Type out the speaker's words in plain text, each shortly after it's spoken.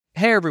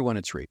Hey everyone,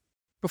 it's Reed.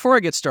 Before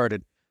I get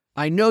started,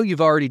 I know you've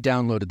already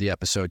downloaded the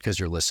episode because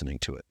you're listening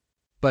to it.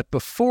 But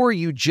before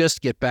you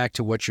just get back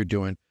to what you're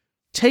doing,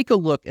 take a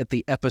look at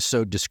the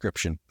episode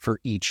description for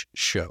each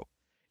show.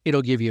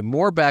 It'll give you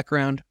more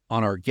background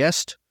on our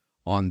guest,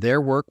 on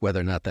their work, whether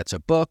or not that's a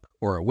book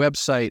or a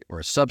website or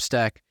a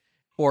Substack,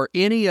 or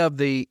any of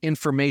the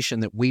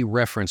information that we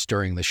reference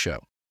during the show.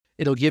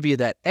 It'll give you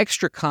that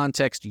extra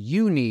context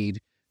you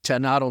need to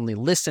not only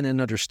listen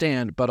and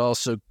understand, but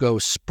also go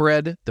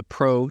spread the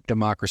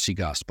pro-democracy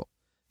gospel.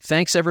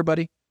 Thanks,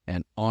 everybody,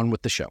 and on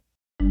with the show.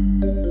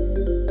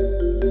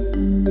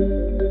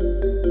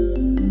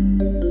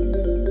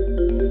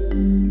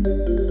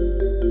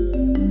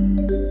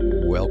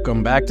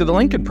 Welcome back to the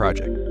Lincoln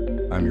Project.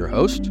 I'm your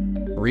host,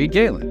 Reed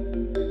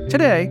Galen.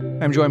 Today,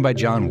 I'm joined by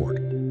John Ward.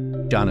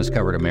 John has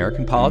covered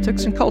American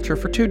politics and culture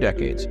for 2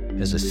 decades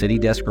as a city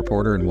desk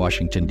reporter in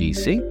Washington,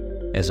 D.C.,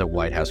 as a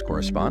White House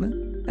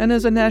correspondent, and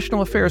as a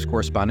national affairs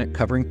correspondent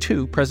covering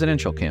 2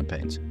 presidential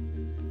campaigns.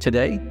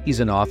 Today, he's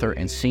an author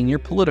and senior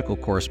political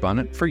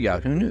correspondent for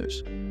Yahoo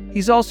News.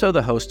 He's also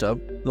the host of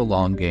the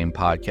Long Game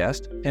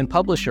podcast and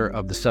publisher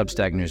of the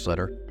Substack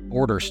newsletter,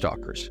 Order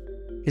Stalkers.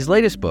 His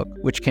latest book,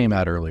 which came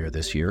out earlier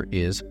this year,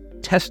 is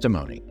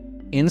Testimony: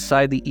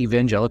 Inside the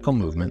Evangelical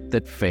Movement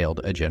That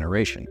Failed a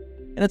Generation.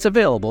 And it's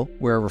available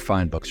wherever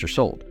fine books are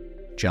sold.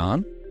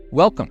 John,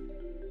 welcome.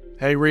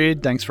 Hey,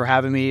 Reed. Thanks for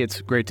having me.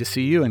 It's great to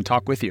see you and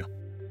talk with you.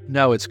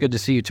 No, it's good to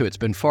see you too. It's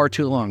been far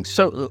too long.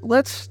 So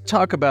let's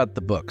talk about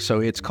the book. So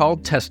it's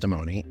called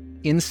Testimony: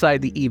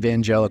 Inside the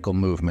Evangelical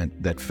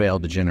Movement That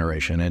Failed a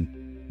Generation. And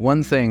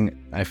one thing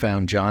I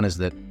found, John, is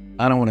that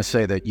I don't want to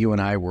say that you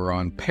and I were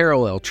on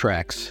parallel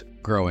tracks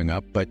growing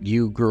up, but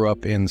you grew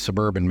up in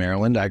suburban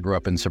Maryland. I grew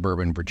up in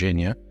suburban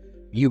Virginia.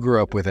 You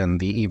grew up within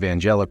the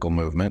evangelical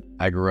movement.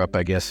 I grew up,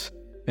 I guess,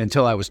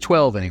 until I was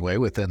 12 anyway,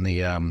 within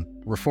the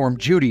Reformed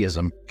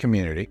Judaism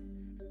community.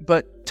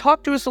 But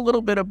talk to us a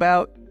little bit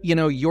about,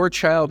 your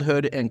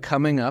childhood and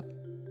coming up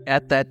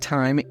at that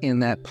time in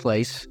that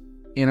place,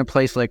 in a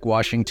place like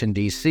Washington,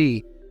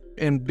 D.C.,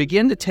 and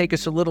begin to take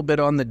us a little bit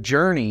on the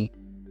journey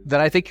that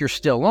I think you're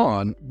still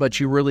on, but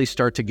you really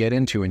start to get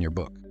into in your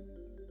book.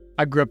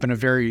 I grew up in a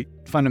very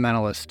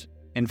fundamentalist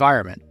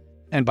environment.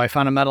 And by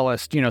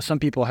fundamentalist, some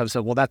people have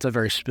said, well, that's a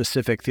very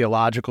specific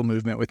theological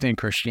movement within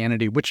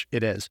Christianity, which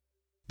it is.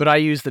 But I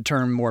use the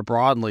term more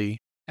broadly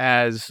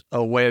as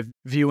a way of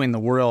viewing the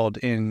world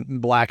in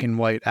black and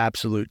white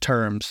absolute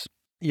terms.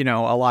 A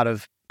lot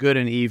of good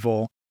and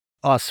evil,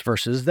 us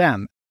versus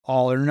them,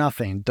 all or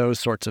nothing, those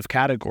sorts of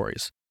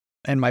categories.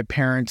 And my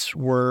parents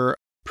were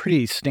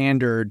pretty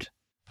standard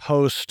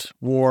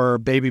post-war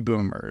baby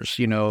boomers.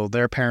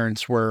 Their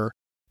parents were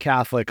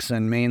Catholics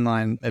and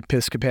mainline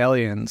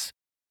Episcopalians,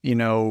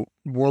 World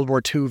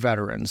War II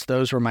veterans.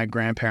 Those were my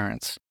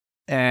grandparents.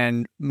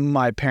 And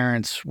my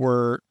parents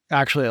were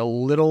actually a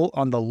little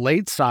on the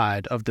late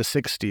side of the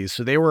 60s.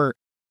 So they were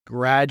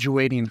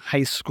graduating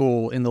high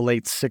school in the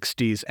late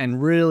 60s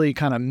and really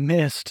kind of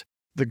missed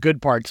the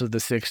good parts of the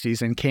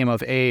 60s and came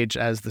of age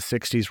as the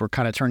 60s were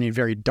kind of turning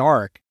very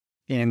dark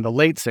in the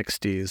late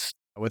 60s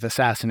with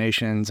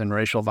assassinations and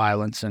racial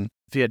violence and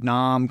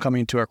Vietnam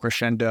coming to a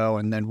crescendo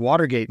and then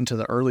Watergate into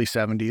the early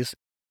 70s.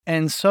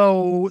 And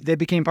so they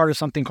became part of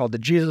something called the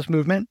Jesus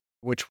movement,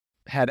 which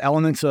had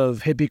elements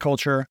of hippie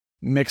culture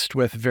mixed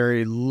with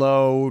very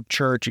low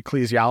church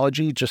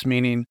ecclesiology, just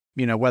meaning,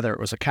 whether it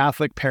was a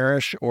Catholic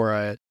parish or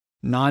a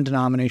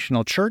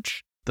non-denominational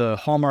church, the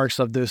hallmarks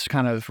of this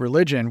kind of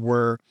religion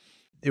were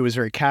it was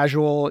very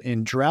casual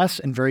in dress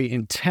and very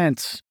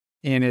intense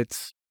in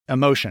its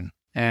emotion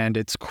and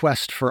its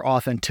quest for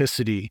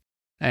authenticity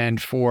and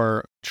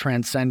for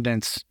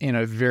transcendence in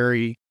a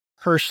very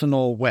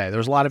personal way. There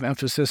was a lot of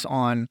emphasis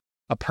on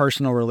a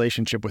personal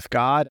relationship with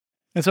God.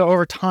 And so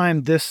over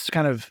time, this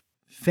kind of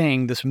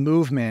thing, this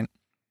movement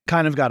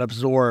kind of got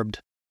absorbed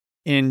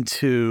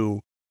into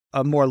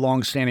a more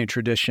long-standing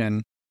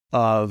tradition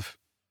of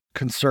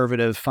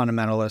conservative,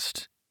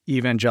 fundamentalist,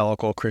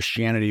 evangelical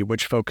Christianity,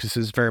 which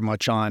focuses very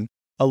much on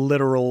a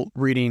literal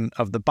reading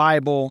of the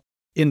Bible.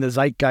 In the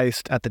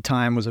zeitgeist at the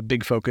time was a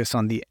big focus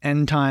on the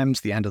end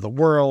times, the end of the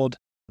world,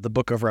 the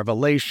book of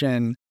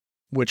Revelation,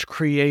 which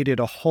created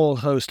a whole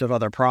host of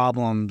other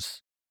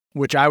problems,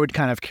 which I would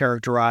kind of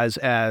characterize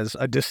as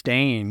a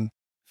disdain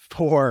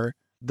for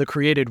the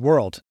created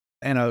world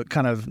and a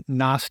kind of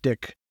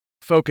Gnostic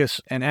focus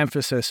and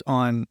emphasis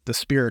on the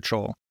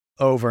spiritual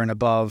over and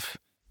above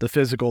the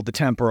physical, the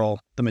temporal,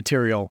 the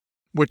material,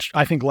 which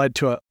I think led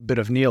to a bit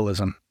of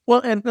nihilism.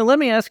 Well, and let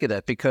me ask you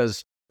that,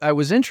 because I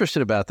was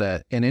interested about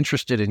that and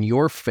interested in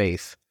your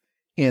faith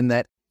in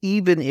that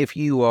even if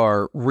you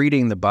are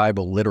reading the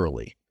Bible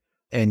literally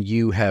and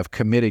you have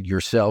committed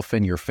yourself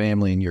and your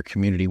family and your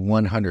community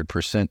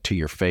 100% to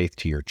your faith,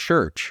 to your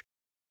church,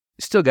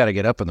 you still got to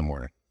get up in the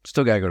morning,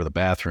 still got to go to the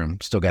bathroom,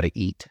 still got to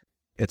eat.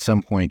 At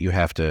some point you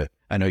have to,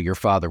 I know your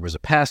father was a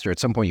pastor, at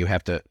some point you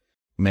have to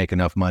make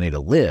enough money to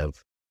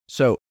live.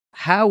 So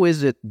how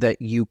is it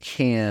that you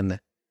can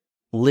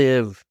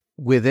live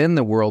within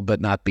the world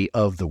but not be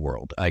of the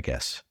world, I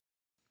guess?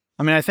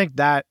 I mean, I think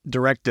that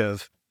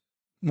directive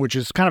which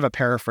is kind of a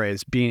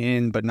paraphrase, being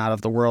in but not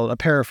of the world, a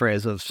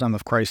paraphrase of some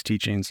of Christ's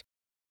teachings.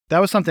 That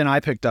was something I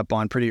picked up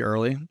on pretty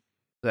early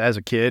as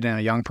a kid and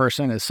a young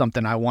person, is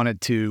something I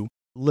wanted to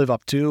live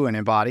up to and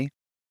embody.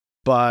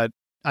 But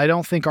I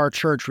don't think our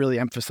church really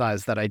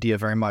emphasized that idea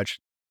very much.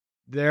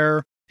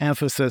 Their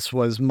emphasis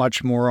was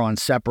much more on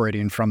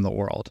separating from the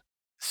world,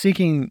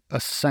 seeking a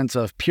sense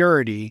of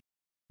purity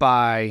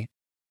by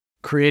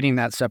creating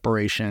that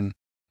separation,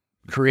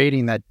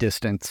 creating that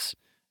distance,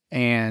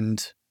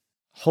 and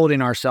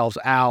holding ourselves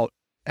out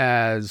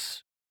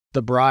as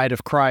the bride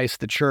of Christ,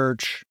 the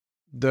church,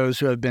 those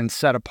who have been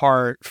set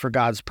apart for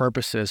God's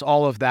purposes.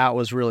 All of that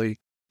was really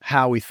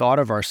how we thought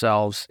of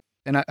ourselves.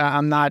 And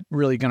I'm not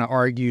really going to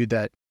argue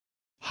that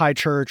high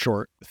church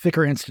or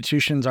thicker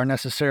institutions are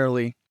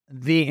necessarily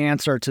the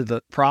answer to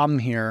the problem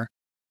here,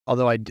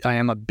 although I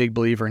am a big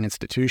believer in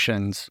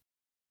institutions.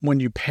 When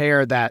you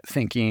pair that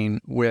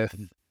thinking with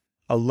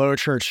a low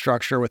church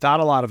structure without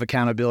a lot of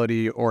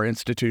accountability or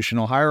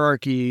institutional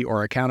hierarchy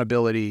or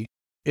accountability,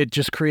 it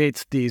just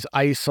creates these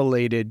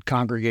isolated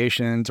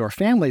congregations or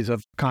families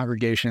of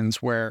congregations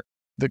where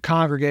the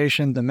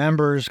congregation, the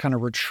members kind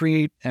of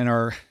retreat and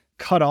are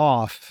cut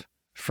off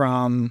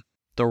from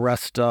the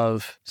rest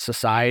of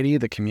society,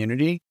 the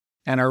community,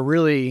 and are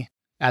really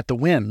at the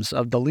whims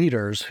of the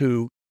leaders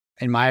who,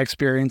 in my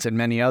experience and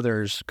many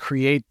others,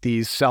 create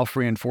these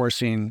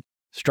self-reinforcing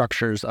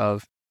structures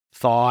of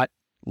thought,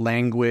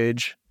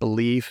 language,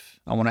 belief.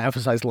 I want to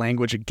emphasize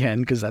language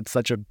again because that's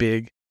such a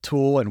big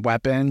tool and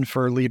weapon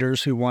for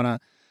leaders who want to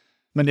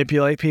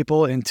manipulate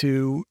people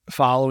into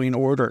following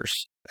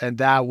orders. And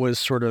that was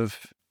sort of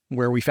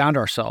where we found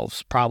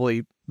ourselves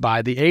probably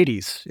by the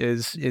 80s,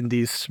 is in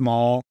these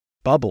small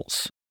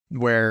bubbles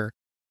where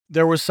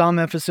there was some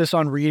emphasis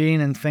on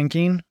reading and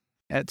thinking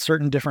at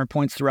certain different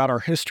points throughout our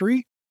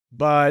history,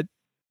 but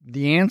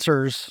the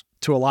answers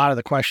to a lot of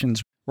the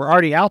questions were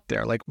already out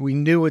there. Like, we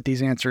knew what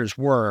these answers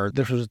were.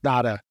 This was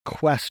not a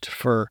quest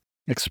for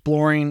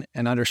exploring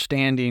and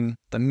understanding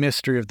the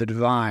mystery of the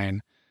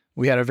divine.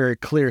 We had a very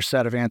clear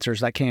set of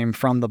answers that came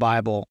from the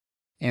Bible.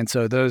 And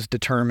so those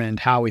determined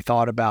how we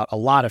thought about a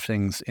lot of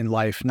things in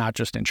life, not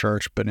just in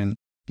church, but in,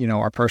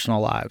 our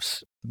personal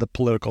lives. The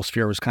political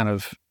sphere was kind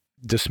of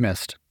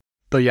dismissed.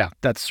 But yeah,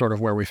 that's sort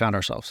of where we found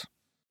ourselves.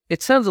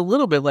 It sounds a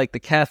little bit like the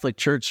Catholic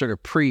Church sort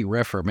of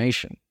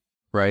pre-Reformation,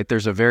 right?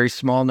 There's a very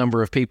small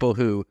number of people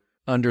who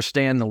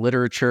understand the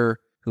literature,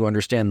 who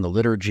understand the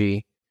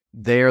liturgy.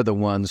 They're the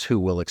ones who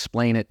will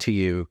explain it to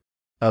you.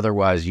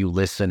 Otherwise, you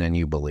listen and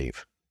you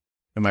believe.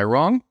 Am I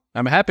wrong?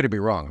 I'm happy to be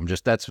wrong.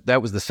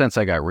 That was the sense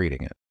I got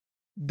reading it.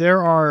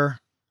 There are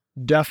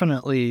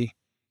definitely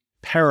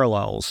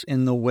parallels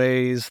in the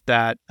ways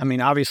that,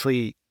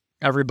 obviously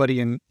everybody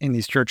in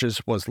these churches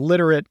was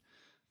literate,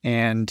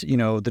 and,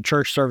 the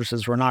church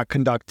services were not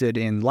conducted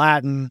in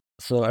Latin,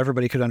 so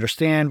everybody could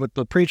understand what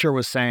the preacher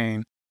was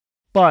saying.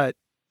 But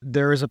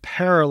there is a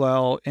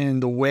parallel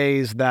in the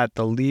ways that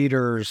the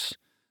leaders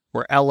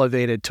were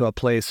elevated to a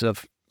place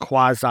of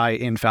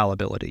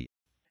quasi-infallibility.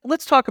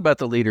 Let's talk about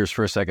the leaders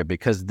for a second,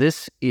 because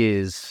this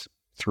is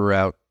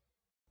throughout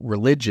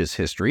religious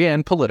history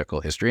and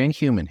political history and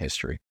human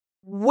history.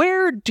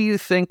 Where do you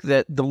think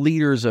that the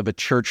leaders of a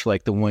church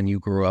like the one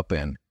you grew up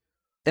in,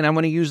 and I'm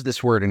going to use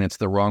this word, and it's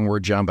the wrong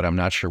word, John, but I'm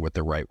not sure what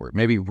the right word,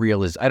 maybe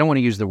I don't want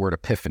to use the word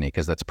epiphany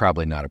because that's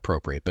probably not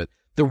appropriate, but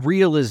the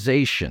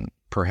realization,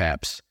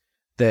 perhaps,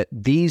 that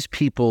these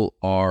people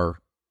are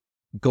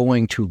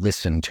going to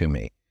listen to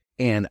me,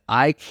 and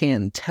I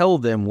can tell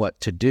them what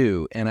to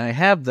do, and I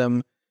have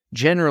them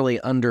generally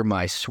under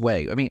my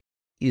sway.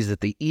 Is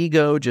it the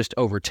ego just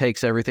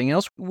overtakes everything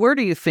else? Where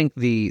do you think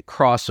the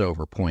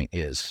crossover point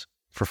is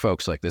for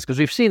folks like this? Because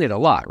we've seen it a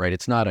lot, right?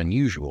 It's not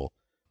unusual.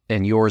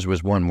 And yours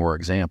was one more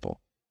example.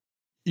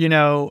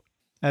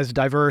 As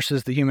diverse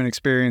as the human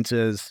experience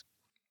is,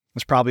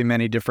 there's probably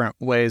many different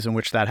ways in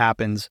which that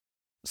happens,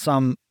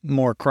 some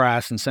more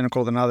crass and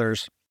cynical than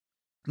others.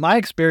 My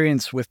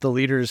experience with the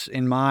leaders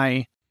in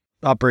my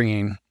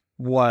upbringing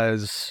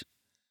was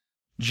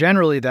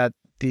generally that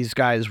these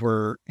guys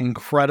were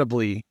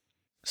incredibly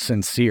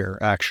sincere,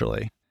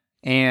 actually.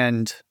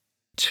 And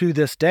to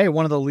this day,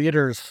 one of the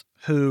leaders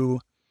who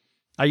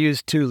I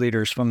use two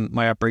leaders from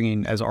my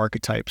upbringing as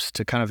archetypes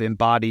to kind of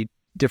embody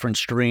different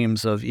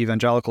streams of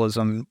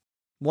evangelicalism.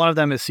 One of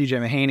them is C.J.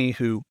 Mahaney,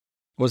 who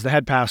was the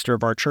head pastor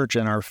of our church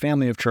and our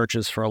family of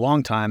churches for a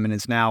long time and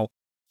is now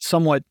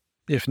somewhat,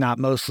 if not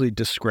mostly,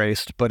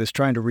 disgraced, but is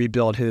trying to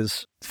rebuild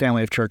his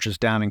family of churches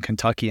down in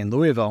Kentucky and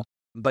Louisville.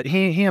 But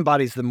he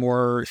embodies the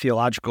more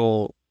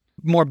theological,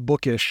 more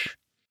bookish,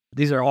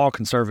 these are all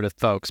conservative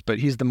folks, but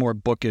he's the more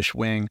bookish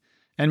wing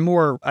and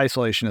more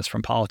isolationist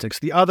from politics.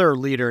 The other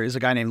leader is a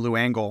guy named Lou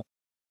Engle,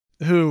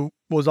 who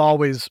was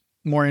always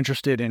more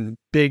interested in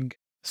big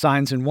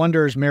signs and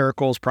wonders,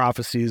 miracles,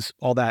 prophecies,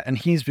 all that. And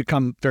he's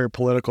become very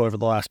political over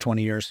the last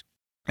 20 years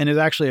and is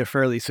actually a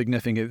fairly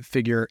significant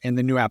figure in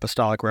the New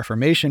Apostolic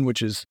Reformation,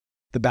 which is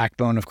the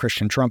backbone of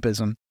Christian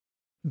Trumpism.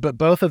 But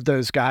both of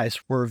those guys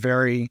were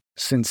very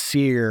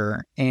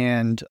sincere.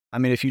 And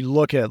if you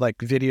look at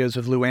videos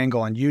of Lou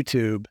Engle on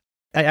YouTube,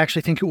 I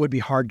actually think it would be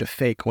hard to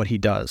fake what he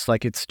does.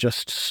 Like, it's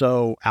just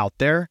so out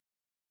there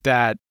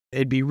that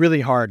it'd be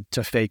really hard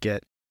to fake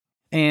it.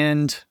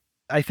 And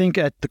I think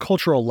at the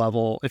cultural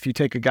level, if you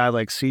take a guy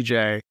like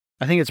CJ,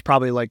 I think it's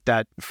probably like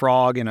that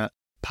frog in a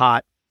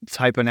pot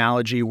type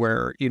analogy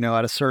where,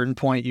 at a certain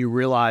point you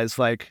realize,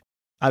 like,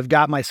 I've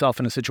got myself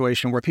in a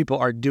situation where people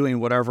are doing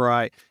whatever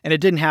and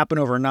it didn't happen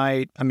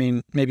overnight. I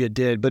mean, maybe it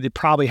did, but it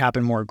probably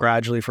happened more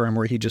gradually for him,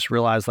 where he just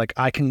realized, like,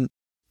 I can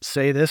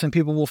say this and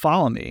people will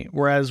follow me.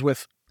 Whereas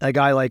with a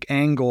guy like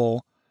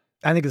Engel,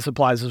 I think this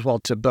applies as well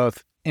to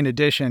both in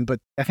addition, but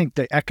I think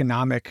the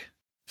economic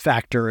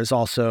factor is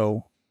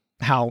also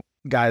how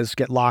guys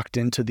get locked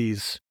into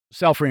these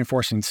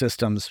self-reinforcing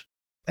systems.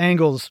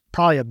 Engel's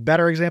probably a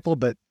better example,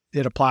 but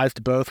it applies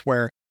to both,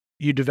 where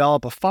you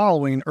develop a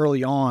following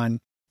early on,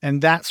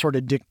 and that sort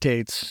of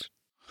dictates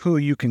who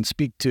you can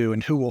speak to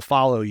and who will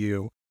follow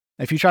you.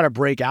 If you try to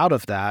break out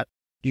of that,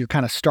 you're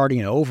kind of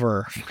starting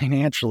over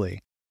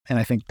financially. And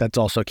I think that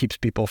also keeps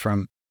people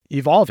from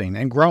evolving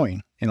and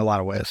growing in a lot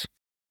of ways.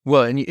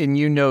 Well, and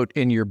you note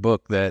in your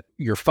book that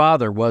your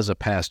father was a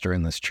pastor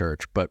in this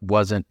church, but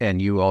wasn't,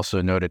 and you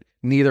also noted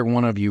neither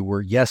one of you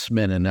were yes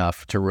men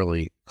enough to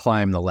really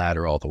climb the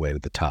ladder all the way to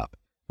the top,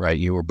 right?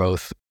 You were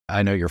both,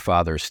 I know your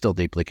father is still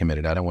deeply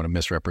committed. I don't want to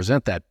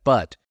misrepresent that,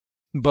 but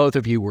both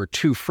of you were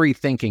too free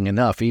thinking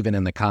enough, even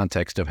in the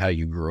context of how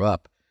you grew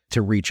up,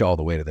 to reach all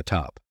the way to the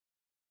top.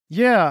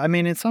 Yeah, I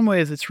mean, in some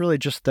ways, it's really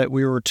just that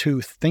we were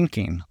too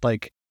thinking.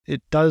 Like,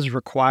 it does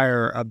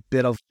require a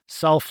bit of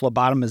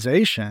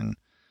self-lobotomization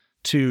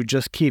to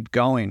just keep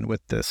going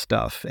with this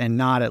stuff and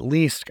not at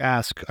least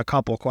ask a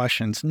couple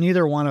questions.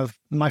 Neither one of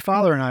my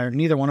father and I,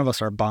 neither one of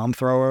us are bomb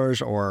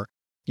throwers or,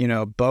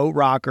 boat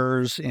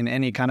rockers in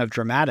any kind of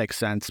dramatic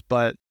sense.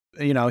 But,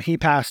 he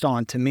passed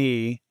on to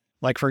me,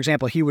 like, for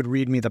example, he would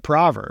read me the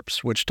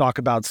Proverbs, which talk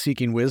about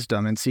seeking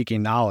wisdom and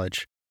seeking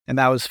knowledge. And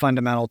that was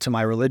fundamental to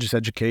my religious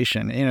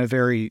education in a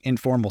very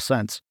informal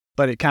sense,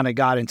 but it kind of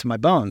got into my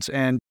bones.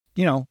 And,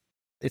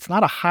 it's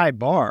not a high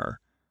bar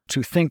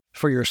to think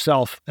for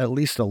yourself at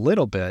least a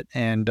little bit.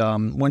 And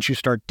once you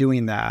start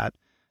doing that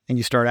and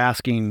you start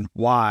asking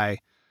why,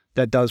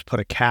 that does put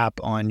a cap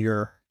on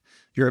your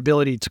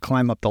ability to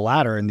climb up the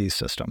ladder in these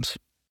systems.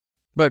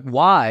 But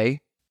why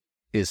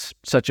is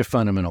such a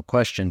fundamental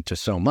question to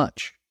so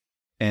much.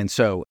 And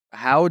so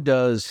how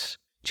does,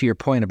 to your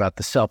point about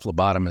the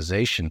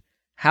self-lobotomization,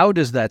 how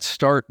does that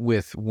start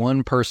with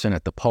one person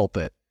at the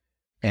pulpit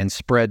and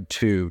spread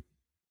to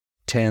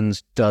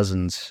tens,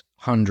 dozens,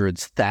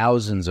 hundreds,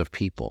 thousands of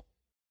people?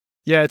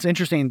 Yeah, it's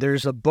interesting.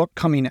 There's a book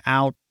coming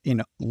out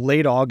in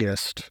late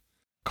August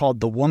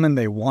called The Woman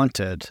They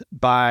Wanted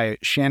by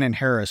Shannon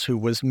Harris, who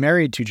was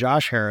married to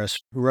Josh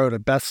Harris, who wrote a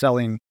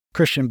best-selling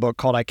Christian book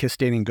called I Kissed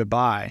Dating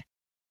Goodbye.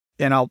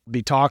 And I'll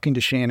be talking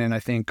to Shannon, I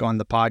think, on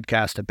the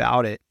podcast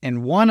about it.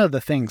 And one of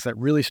the things that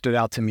really stood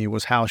out to me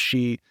was how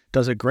she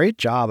does a great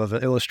job of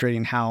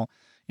illustrating how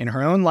in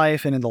her own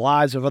life and in the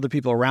lives of other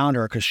people around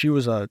her, because she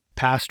was a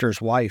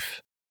pastor's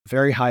wife,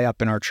 very high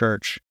up in our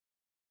church,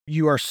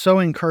 you are so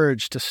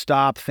encouraged to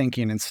stop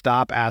thinking and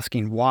stop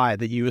asking why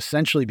that you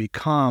essentially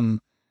become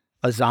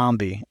a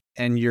zombie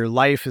and your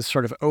life is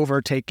sort of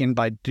overtaken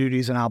by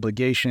duties and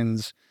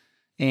obligations.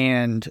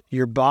 And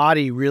your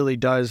body really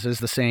does, as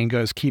the saying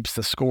goes, keeps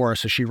the score.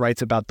 So she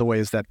writes about the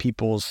ways that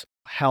people's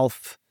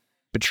health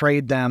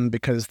betrayed them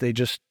because they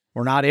just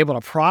were not able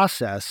to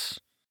process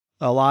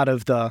a lot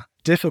of the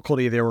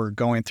difficulty they were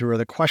going through or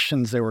the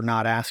questions they were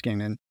not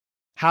asking. And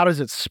how does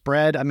it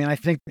spread? I mean, I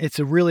think it's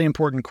a really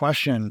important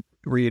question,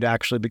 Reed,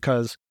 actually,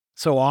 because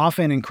so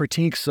often in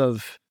critiques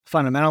of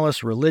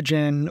fundamentalist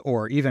religion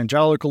or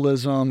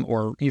evangelicalism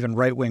or even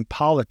right-wing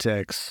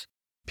politics,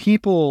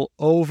 people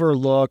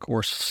overlook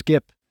or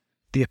skip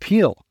the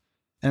appeal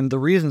and the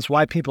reasons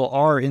why people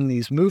are in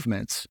these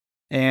movements.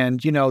 And,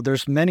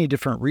 there's many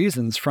different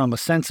reasons, from a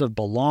sense of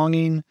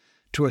belonging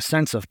to a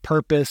sense of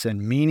purpose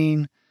and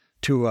meaning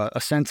to a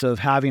sense of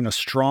having a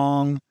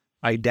strong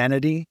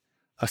identity,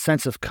 a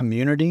sense of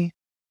community,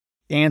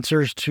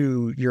 answers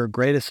to your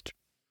greatest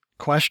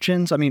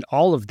questions. I mean,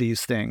 all of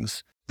these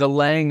things. The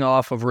laying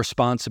off of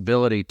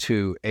responsibility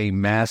to a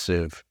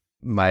massive,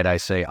 might I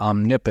say,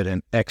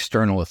 omnipotent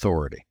external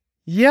authority.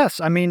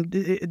 Yes. I mean,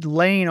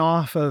 laying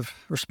off of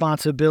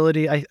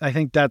responsibility, I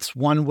think that's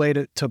one way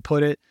to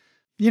put it.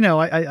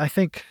 I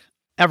think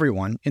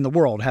everyone in the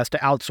world has to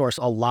outsource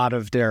a lot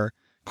of their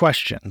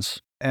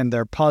questions and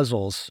their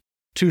puzzles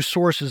to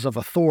sources of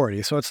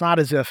authority. So it's not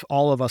as if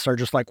all of us are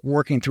just like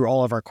working through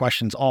all of our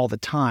questions all the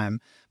time.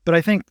 But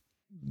I think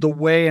the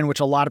way in which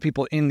a lot of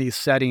people in these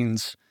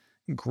settings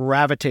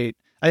gravitate,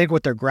 I think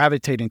what they're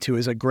gravitating to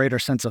is a greater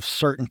sense of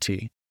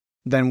certainty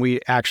than we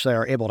actually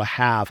are able to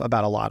have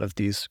about a lot of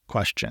these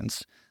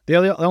questions. The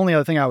only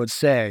other thing I would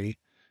say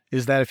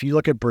is that if you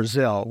look at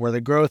Brazil, where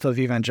the growth of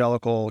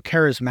evangelical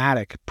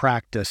charismatic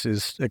practice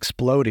is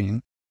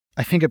exploding,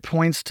 I think it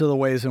points to the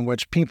ways in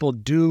which people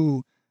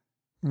do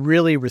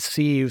really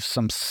receive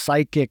some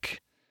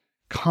psychic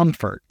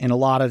comfort in a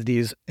lot of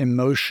these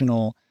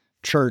emotional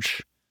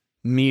church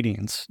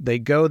meetings. They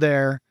go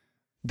there,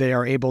 They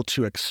are able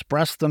to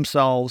express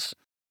themselves,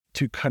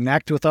 to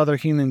connect with other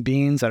human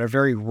beings at a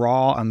very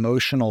raw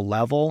emotional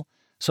level.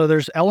 So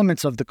there's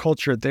elements of the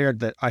culture there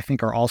that I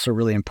think are also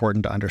really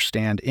important to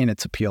understand in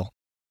its appeal.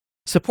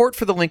 Support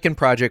for the Lincoln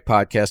Project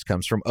podcast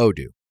comes from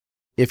Odoo.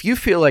 If you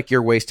feel like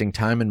you're wasting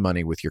time and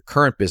money with your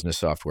current business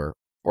software,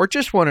 or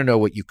just want to know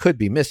what you could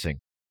be missing,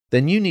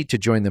 then you need to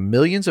join the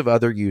millions of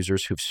other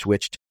users who've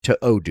switched to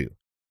Odoo.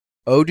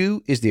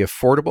 Odoo is the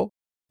affordable,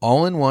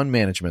 all-in-one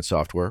management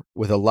software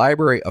with a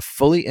library of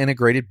fully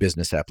integrated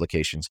business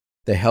applications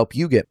that help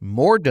you get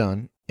more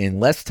done in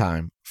less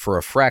time for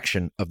a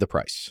fraction of the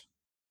price.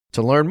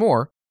 To learn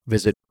more,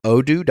 visit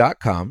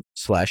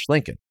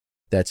odoo.com/Lincoln.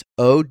 That's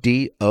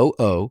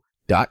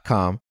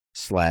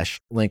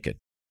odoo.com/Lincoln.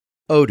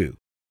 Odoo,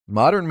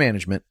 modern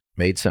management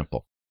made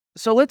simple.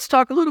 So let's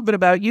talk a little bit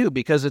about you,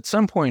 because at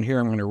some point here,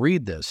 I'm going to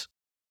read this.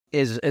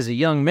 As a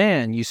young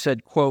man, you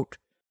said, quote,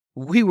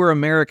 "We were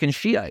American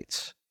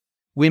Shiites.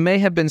 We may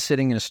have been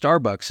sitting in a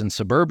Starbucks in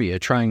suburbia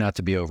trying not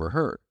to be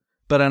overheard,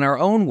 but in our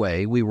own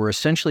way, we were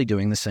essentially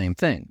doing the same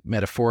thing,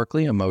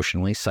 metaphorically,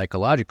 emotionally,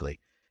 psychologically,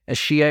 as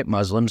Shiite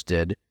Muslims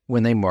did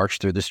when they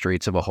marched through the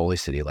streets of a holy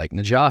city like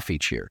Najaf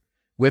each year,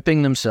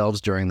 whipping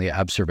themselves during the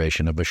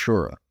observation of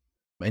Ashura."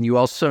 And you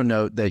also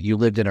note that you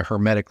lived in a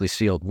hermetically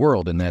sealed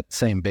world in that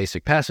same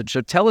basic passage.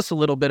 So tell us a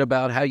little bit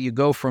about how you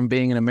go from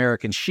being an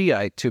American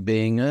Shiite to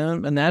being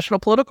a national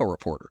political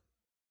reporter.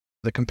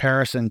 The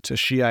comparison to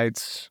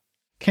Shiites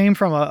came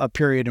from a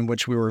period in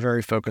which we were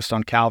very focused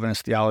on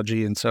Calvinist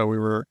theology, and so we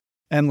were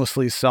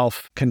endlessly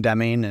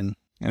self-condemning, and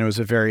it was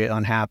a very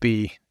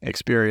unhappy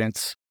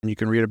experience. And you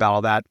can read about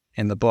all that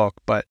in the book.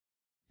 But,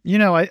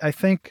 I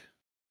think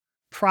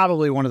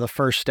probably one of the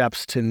first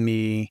steps to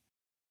me,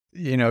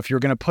 if you're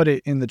going to put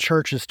it in the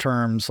church's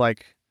terms,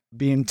 like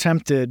being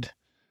tempted,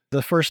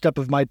 the first step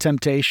of my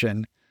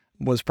temptation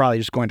was probably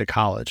just going to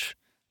college.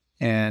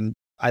 And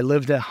I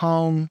lived at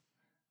home.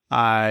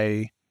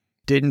 I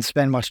didn't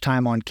spend much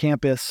time on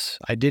campus.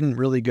 I didn't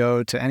really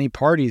go to any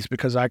parties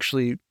because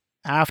actually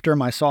after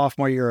my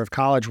sophomore year of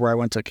college, where I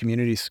went to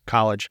community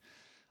college,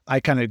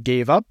 I kind of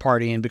gave up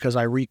partying because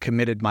I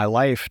recommitted my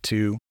life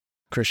to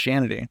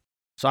Christianity.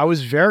 So I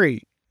was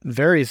very,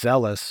 very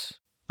zealous.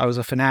 I was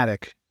a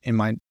fanatic in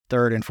my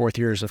third and fourth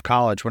years of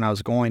college when I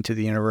was going to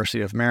the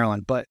University of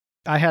Maryland. But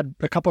I had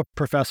a couple of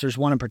professors,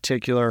 one in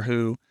particular,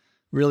 who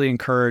really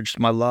encouraged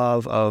my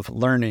love of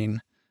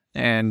learning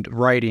and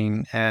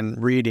writing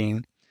and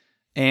reading.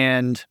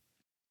 And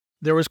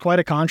there was quite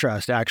a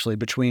contrast, actually,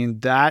 between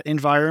that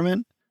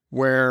environment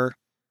where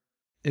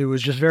it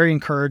was just very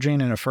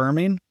encouraging and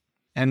affirming,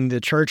 and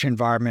the church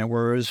environment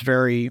where it was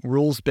very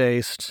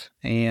rules-based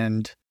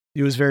and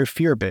it was very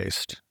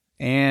fear-based.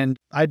 And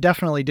I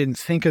definitely didn't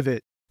think of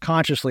it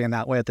consciously in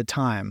that way at the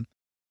time,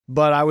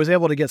 but I was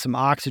able to get some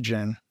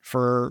oxygen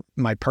for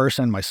my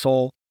person, my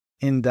soul,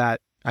 in that,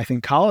 I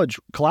think, college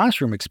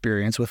classroom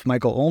experience with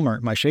Michael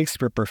Ulmer, my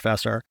Shakespeare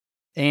professor.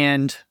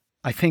 And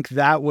I think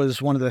that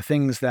was one of the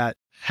things that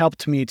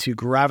helped me to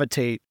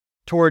gravitate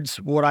towards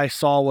what I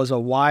saw was a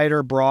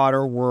wider,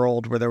 broader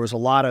world where there was a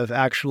lot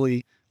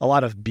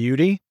of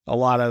beauty, a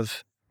lot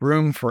of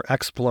room for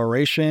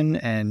exploration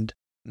and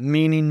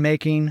meaning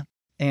making.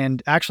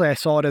 And actually, I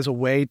saw it as a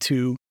way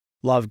to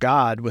love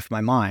God with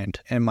my mind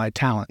and my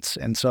talents.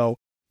 And so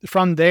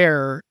from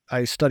there,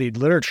 I studied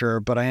literature,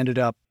 but I ended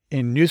up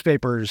in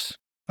newspapers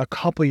a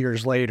couple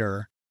years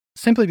later,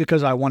 simply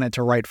because I wanted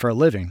to write for a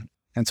living.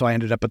 And so I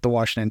ended up at the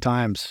Washington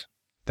Times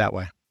that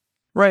way.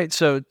 Right.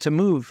 So to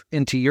move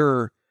into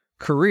your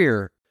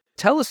career,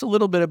 tell us a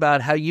little bit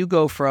about how you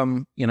go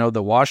from,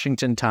 the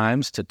Washington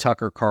Times to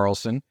Tucker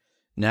Carlson,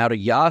 now to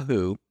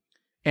Yahoo,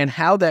 and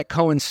how that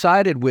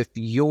coincided with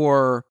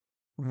your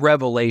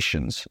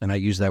revelations, and I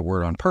use that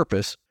word on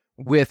purpose,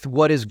 with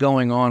what is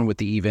going on with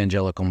the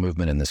evangelical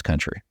movement in this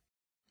country.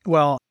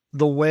 Well,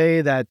 the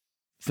way that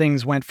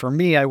things went for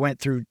me, I went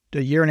through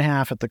a year and a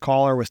half at the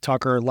Caller with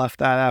Tucker, left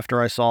that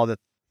after I saw that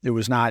it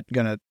was not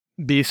going to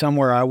be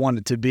somewhere I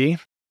wanted to be.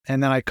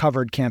 And then I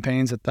covered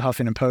campaigns at the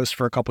Huffington Post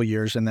for a couple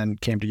years and then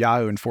came to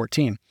Yahoo in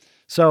 2014.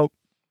 So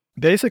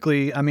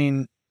basically,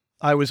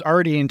 I was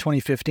already in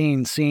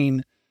 2015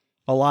 seeing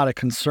a lot of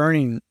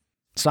concerning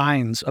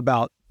signs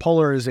about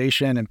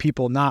polarization and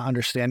people not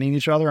understanding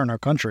each other in our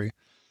country.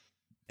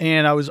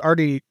 And I was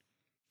already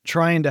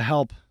trying to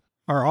help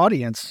our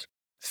audience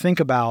think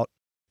about,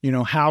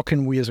 how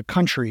can we as a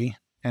country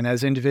and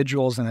as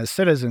individuals and as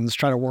citizens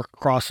try to work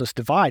across this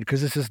divide,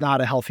 because this is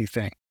not a healthy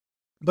thing.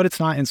 But it's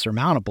not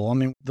insurmountable.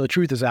 The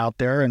truth is out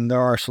there and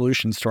there are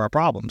solutions to our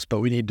problems,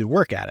 but we need to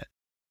work at it.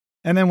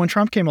 And then when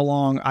Trump came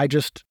along,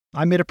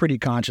 I made a pretty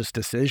conscious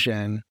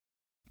decision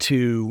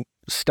to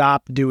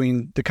stop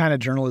doing the kind of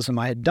journalism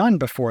I had done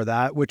before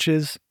that, which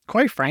is,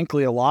 quite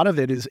frankly, a lot of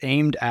it is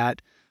aimed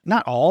at,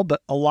 not all,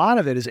 but a lot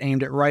of it is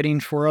aimed at writing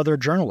for other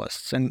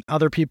journalists and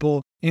other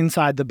people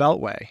inside the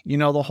Beltway.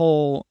 The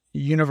whole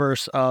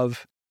universe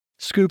of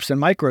scoops and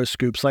micro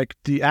scoops, like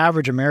the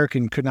average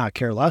American could not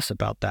care less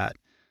about that.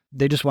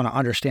 They just want to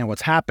understand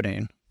what's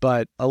happening.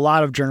 But a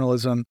lot of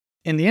journalism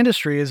in the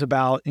industry is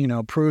about,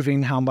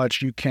 proving how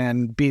much you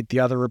can beat the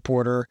other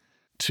reporter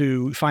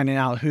to finding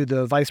out who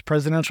the vice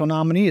presidential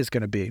nominee is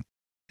going to be.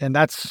 And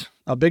that's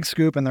a big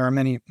scoop, and there are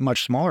many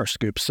much smaller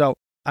scoops. So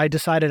I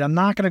decided I'm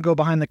not going to go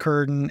behind the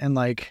curtain and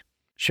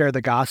share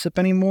the gossip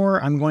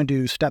anymore. I'm going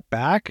to step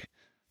back,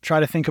 try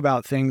to think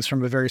about things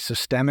from a very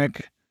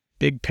systemic,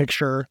 big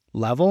picture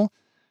level,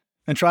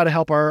 and try to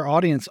help our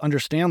audience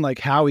understand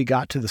how we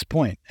got to this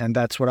point. And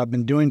that's what I've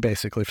been doing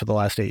basically for the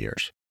last 8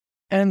 years.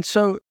 And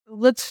so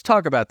let's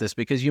talk about this,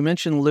 because you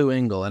mentioned Lou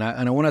Engle, and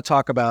I want to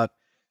talk about,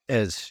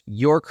 as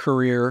your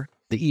career,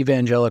 the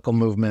evangelical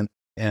movement,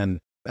 and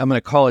I'm going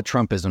to call it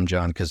Trumpism,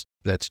 John, because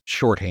that's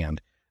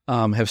shorthand,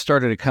 have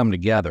started to come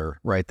together,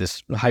 right?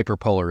 This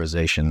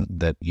hyperpolarization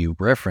that you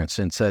referenced,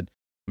 and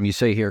you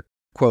say here,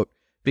 quote,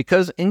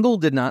 because Engle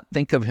did not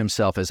think of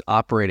himself as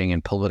operating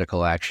in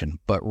political action,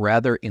 but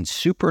rather in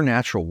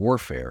supernatural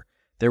warfare,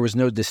 there was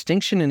no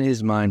distinction in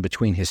his mind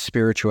between his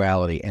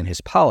spirituality and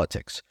his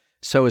politics.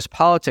 So his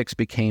politics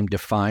became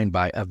defined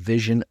by a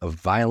vision of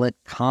violent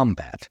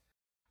combat.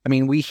 I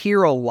mean, we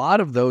hear a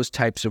lot of those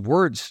types of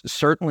words,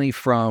 certainly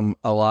from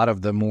a lot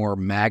of the more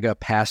MAGA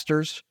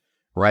pastors,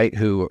 right,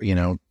 who,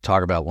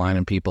 talk about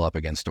lining people up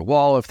against a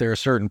wall if they're a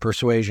certain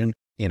persuasion.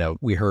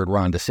 We heard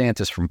Ron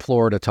DeSantis from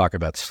Florida talk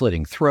about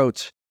slitting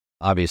throats.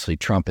 Obviously,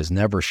 Trump has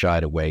never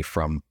shied away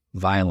from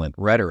violent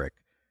rhetoric.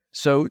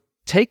 So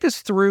take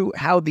us through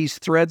how these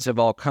threads have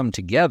all come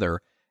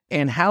together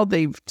and how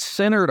they've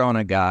centered on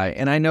a guy.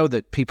 And I know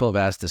that people have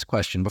asked this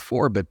question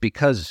before, but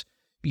because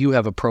you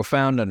have a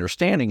profound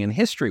understanding and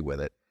history with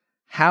it,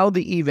 how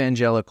the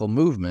evangelical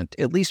movement,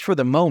 at least for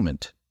the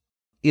moment,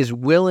 is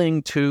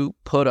willing to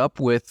put up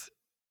with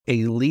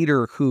a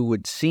leader who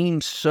would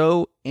seem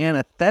so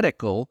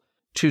antithetical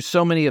to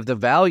so many of the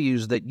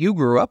values that you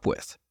grew up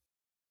with.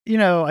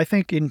 I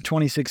think in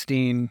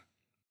 2016,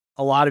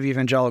 a lot of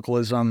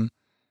evangelicals,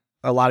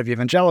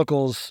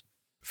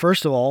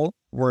 first of all,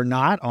 were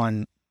not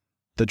on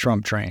the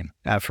Trump train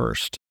at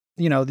first.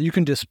 You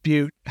can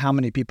dispute how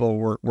many people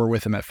were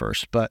with him at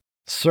first, but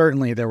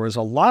certainly there was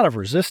a lot of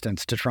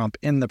resistance to Trump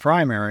in the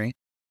primary,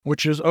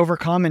 which was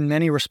overcome in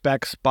many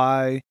respects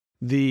by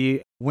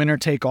the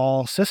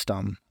winner-take-all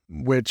system,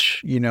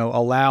 which,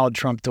 allowed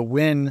Trump to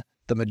win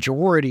the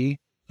majority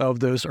of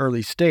those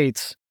early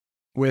states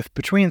with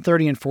between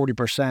 30 and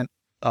 40%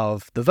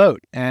 of the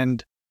vote.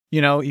 And,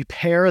 you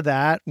pair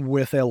that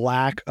with a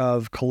lack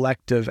of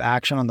collective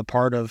action on the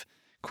part of,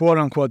 quote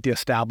unquote, the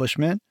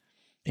establishment,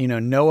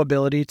 no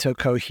ability to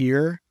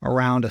cohere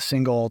around a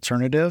single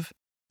alternative,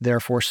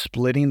 therefore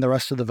splitting the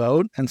rest of the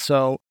vote. And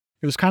so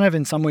it was kind of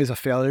in some ways a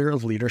failure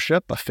of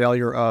leadership, a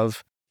failure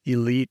of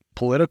elite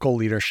political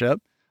leadership.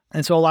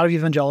 And so a lot of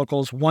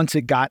evangelicals, once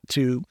it got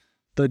to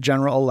the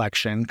general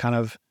election, kind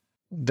of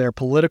their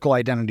political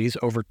identities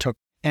overtook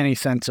any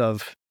sense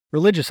of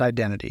religious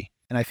identity.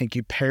 And I think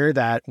you pair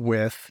that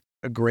with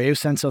a grave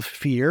sense of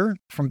fear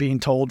from being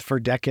told for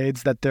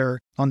decades that they're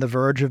on the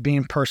verge of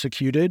being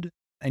persecuted.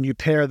 And you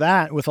pair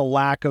that with a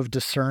lack of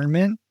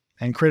discernment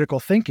and critical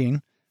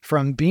thinking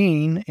from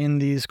being in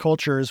these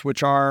cultures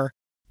which are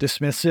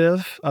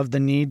dismissive of the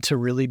need to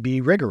really be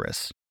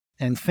rigorous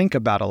and think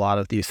about a lot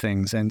of these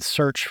things and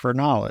search for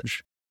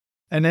knowledge.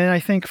 And then I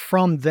think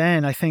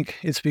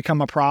it's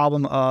become a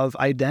problem of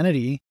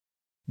identity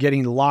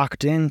getting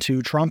locked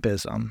into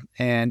Trumpism.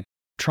 And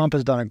Trump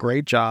has done a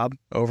great job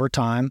over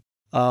time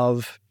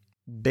of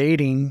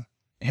baiting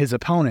his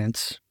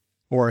opponents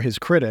or his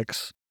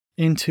critics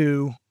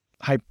into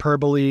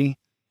hyperbole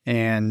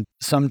and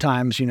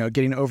sometimes,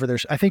 getting over their...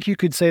 I think you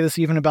could say this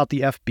even about the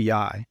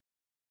FBI.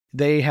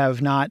 They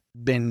have not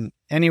been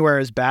anywhere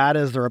as bad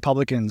as the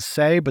Republicans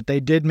say, but they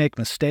did make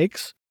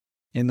mistakes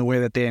in the way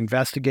that they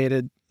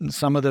investigated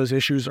some of those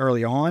issues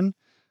early on.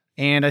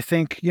 And I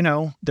think,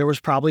 there was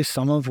probably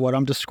some of what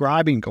I'm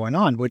describing going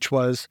on, which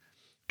was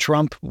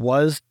Trump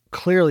was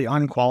clearly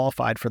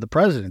unqualified for the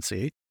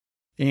presidency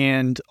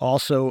and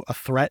also a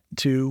threat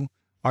to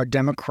our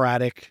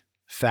democratic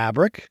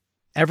fabric.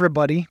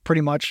 Everybody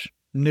pretty much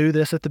knew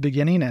this at the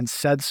beginning and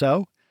said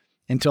so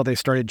until they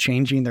started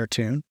changing their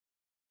tune.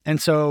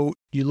 And so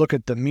you look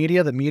at the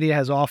media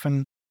has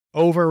often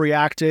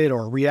overreacted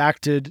or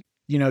reacted,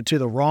 to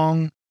the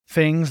wrong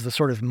things, the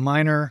sort of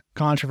minor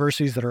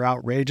controversies that are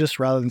outrageous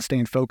rather than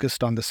staying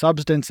focused on the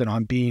substance and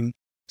on being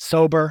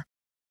sober.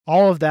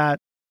 All of that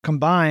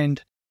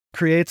combined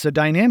creates a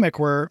dynamic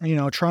where,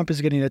 Trump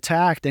is getting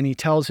attacked and he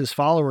tells his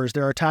followers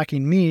they're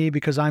attacking me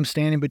because I'm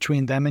standing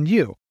between them and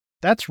you.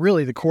 That's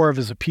really the core of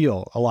his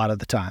appeal a lot of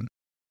the time.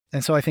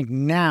 And so I think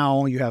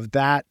now you have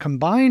that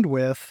combined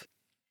with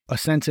a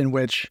sense in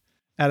which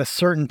at a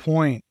certain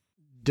point,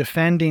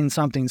 defending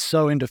something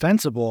so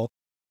indefensible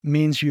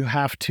means you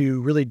have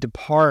to really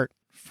depart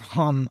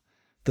from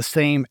the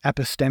same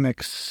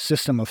epistemic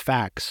system of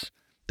facts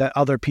that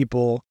other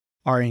people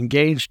are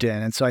engaged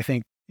in. And so I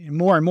think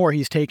more and more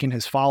he's taken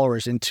his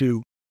followers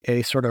into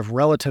a sort of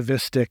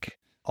relativistic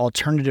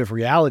alternative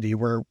reality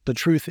where the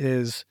truth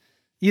is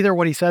either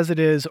what he says it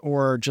is,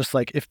 or just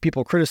like if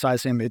people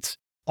criticize him, it's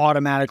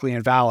automatically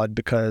invalid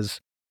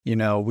because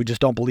We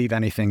just don't believe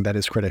anything that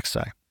his critics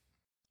say.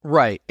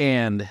 Right.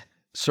 And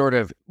sort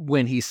of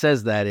when he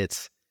says that,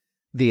 it's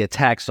the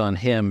attacks on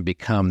him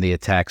become the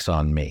attacks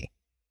on me,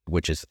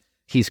 which is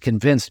he's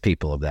convinced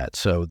people of that.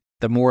 So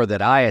the more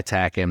that I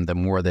attack him, the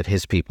more that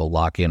his people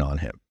lock in on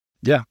him.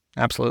 Yeah,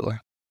 absolutely.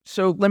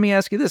 So let me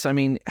ask you this. I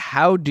mean,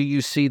 how do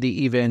you see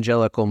the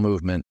evangelical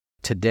movement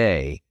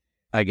today,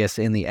 I guess,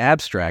 in the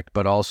abstract,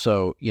 but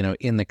also,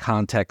 in the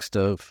context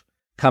of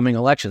coming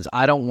elections?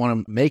 I don't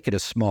want to make it a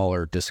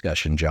smaller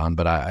discussion, John,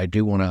 but I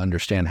do want to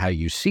understand how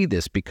you see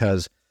this,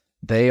 because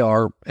they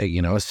are,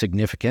 a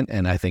significant,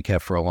 and I think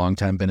have for a long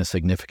time been a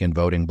significant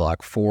voting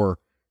bloc for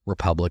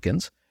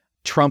Republicans.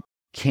 Trump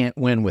can't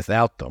win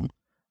without them.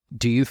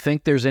 Do you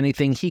think there's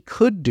anything he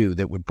could do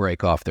that would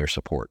break off their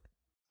support?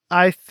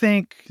 I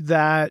think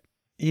that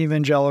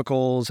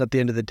evangelicals, at the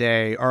end of the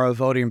day, are a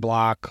voting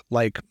bloc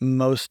like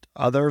most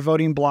other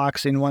voting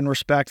blocs in one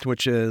respect,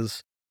 which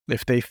is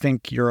if they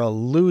think you're a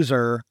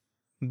loser,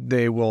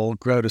 they will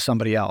go to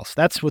somebody else.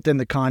 That's within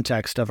the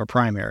context of a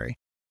primary.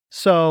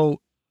 So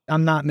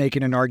I'm not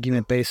making an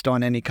argument based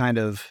on any kind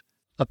of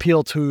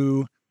appeal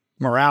to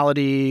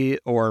morality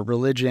or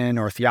religion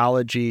or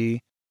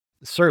theology,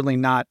 certainly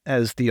not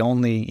as the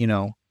only,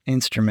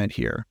 instrument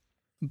here.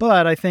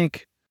 But I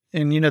think,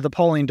 and, the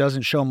polling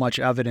doesn't show much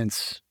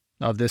evidence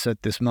of this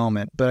at this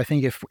moment, but I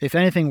think if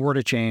anything were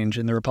to change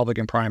in the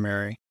Republican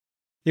primary,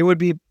 it would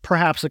be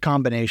perhaps a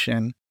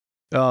combination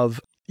of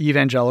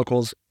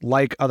evangelicals,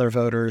 like other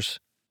voters,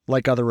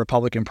 like other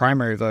Republican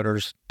primary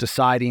voters,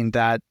 deciding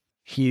that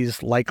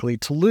he's likely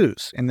to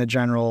lose in the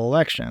general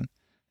election.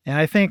 And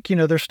I think,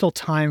 there's still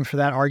time for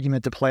that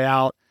argument to play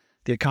out.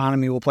 The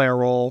economy will play a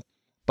role.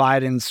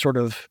 Biden's sort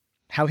of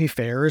how he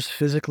fares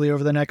physically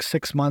over the next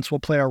 6 months will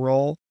play a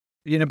role,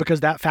 because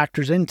that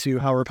factors into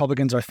how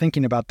Republicans are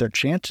thinking about their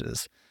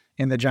chances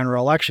in the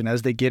general election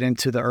as they get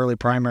into the early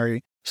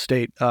primary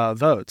state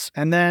votes.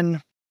 And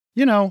then,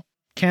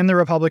 can the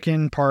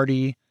Republican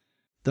Party,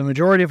 the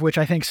majority of which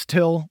I think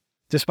still,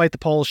 despite the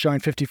polls showing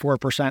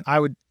 54%,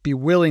 I would be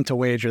willing to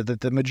wager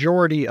that the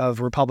majority of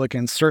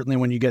Republicans, certainly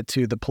when you get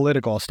to the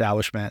political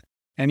establishment,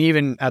 and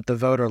even at the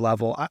voter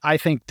level, I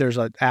think there's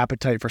an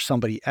appetite for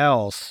somebody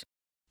else.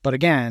 But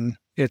again,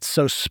 it's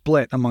so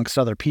split amongst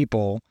other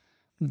people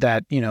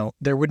that,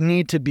 there would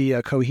need to be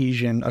a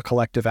cohesion, a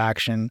collective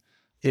action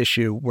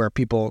issue where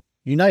people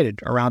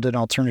united around an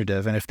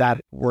alternative. And if that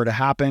were to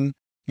happen,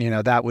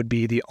 that would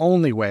be the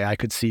only way I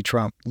could see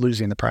Trump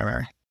losing the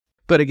primary.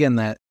 But again,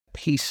 that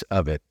piece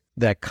of it,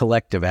 that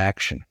collective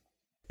action,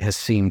 has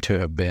seemed to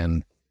have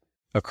been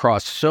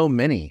across so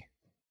many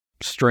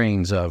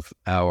strains of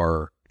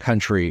our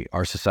country,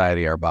 our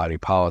society, our body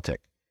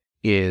politic,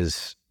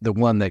 is the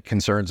one that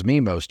concerns me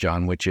most,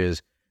 John, which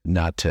is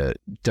not to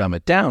dumb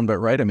it down, but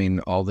right, I mean,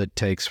 all that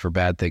takes for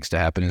bad things to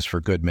happen is for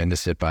good men to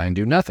sit by and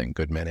do nothing,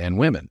 good men and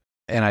women.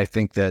 And I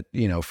think that,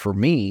 for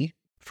me,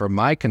 for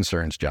my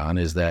concerns, John,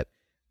 is that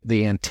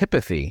the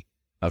antipathy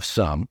of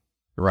some,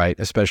 right,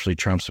 especially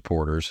Trump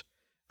supporters,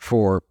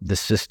 for the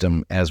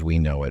system as we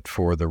know it,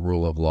 for the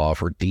rule of law,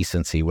 for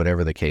decency,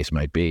 whatever the case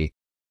might be,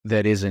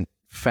 that isn't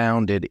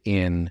founded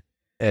in,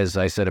 as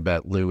I said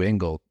about Lou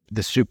Engle,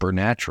 the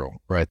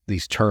supernatural, right,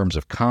 these terms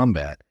of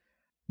combat.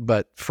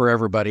 But for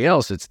everybody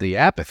else, it's the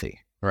apathy,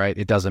 right?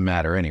 It doesn't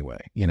matter anyway.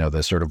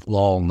 The sort of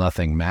lol,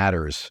 nothing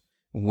matters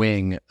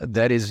wing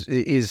that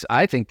is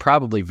I think,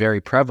 probably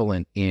very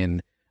prevalent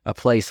in a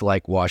place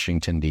like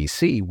Washington,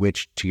 D.C.,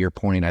 which, to your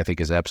point, I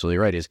think is absolutely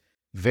right, is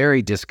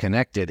very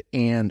disconnected.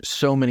 And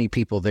so many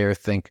people there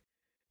think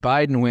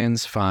Biden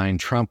wins, fine.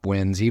 Trump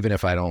wins. Even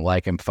if I don't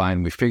like him,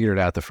 fine. We figured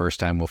it out the first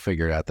time. We'll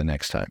figure it out the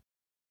next time.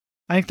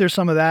 I think there's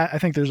some of that. I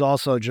think there's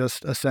also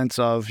just a sense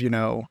of,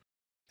 and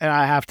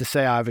I have to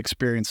say I've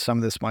experienced some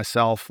of this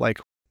myself. Like,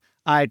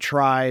 I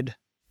tried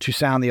to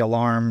sound the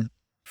alarm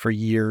for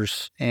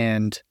years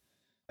and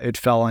it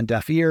fell on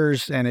deaf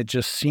ears, and it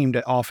just seemed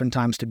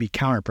oftentimes to be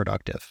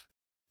counterproductive.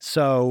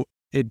 So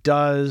it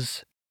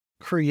does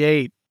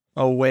create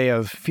a way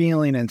of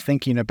feeling and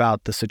thinking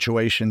about the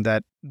situation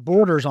that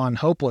borders on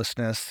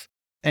hopelessness.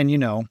 And,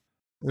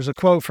 there's a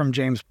quote from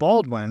James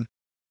Baldwin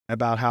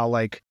about how,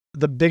 like,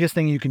 the biggest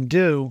thing you can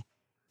do,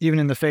 even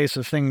in the face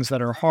of things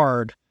that are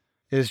hard,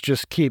 is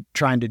just keep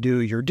trying to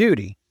do your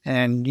duty.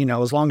 And,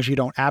 as long as you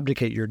don't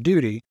abdicate your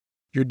duty,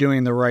 you're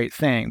doing the right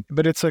thing.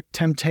 But it's a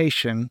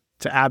temptation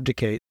to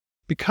abdicate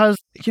because,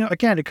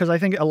 because I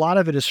think a lot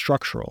of it is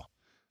structural.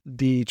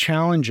 The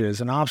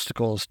challenges and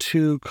obstacles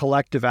to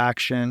collective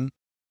action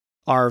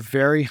are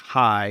very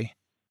high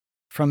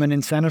from an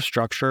incentive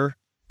structure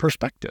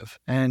perspective.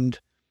 And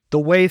the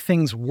way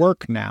things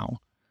work now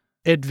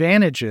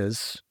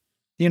advantages,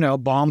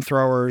 bomb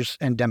throwers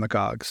and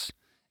demagogues.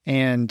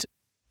 And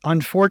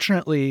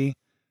unfortunately,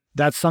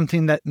 that's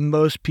something that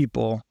most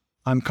people,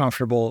 I'm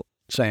comfortable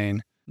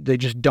saying, they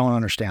just don't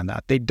understand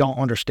that. They don't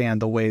understand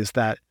the ways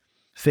that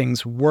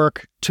things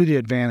work to the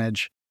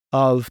advantage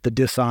of the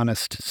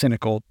dishonest,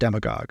 cynical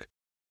demagogue.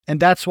 And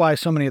that's why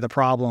so many of the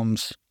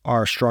problems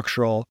are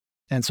structural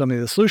and so many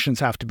of the solutions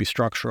have to be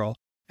structural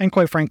and,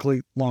 quite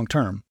frankly,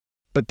 long-term.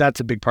 But that's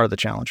a big part of the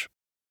challenge.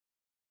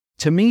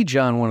 To me,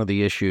 John, one of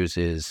the issues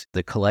is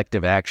the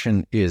collective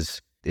action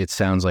it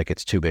sounds like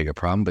it's too big a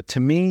problem, but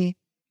to me,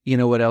 you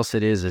know what else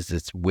it is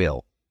it's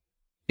will.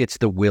 It's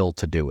the will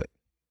to do it.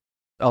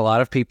 A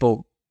lot of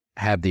people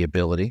have the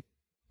ability.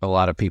 A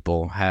lot of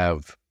people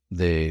have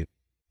the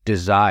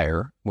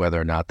desire, whether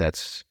or not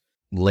that's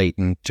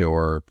latent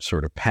or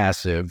sort of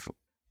passive.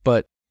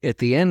 But at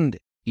the end,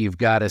 you've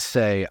got to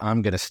say,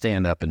 I'm going to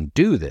stand up and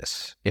do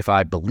this if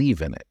I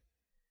believe in it.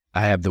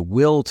 I have the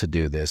will to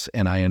do this,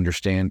 and I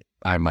understand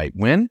I might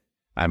win,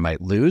 I might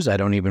lose. I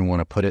don't even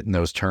want to put it in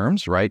those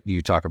terms, right?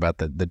 You talk about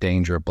the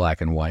danger of black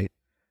and white.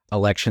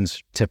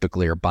 Elections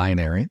typically are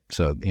binary,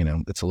 so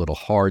it's a little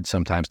hard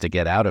sometimes to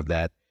get out of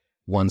that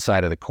one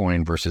side of the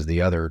coin versus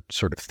the other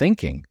sort of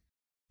thinking.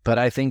 But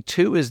I think,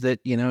 too, is that,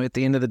 at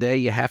the end of the day,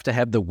 you have to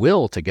have the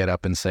will to get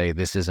up and say,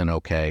 this isn't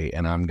okay,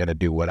 and I'm going to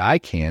do what I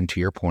can, to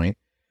your point.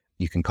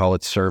 You can call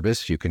it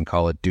service, you can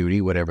call it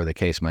duty, whatever the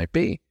case might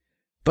be.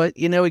 But,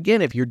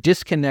 again, if you're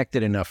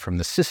disconnected enough from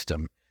the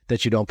system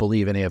that you don't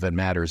believe any of it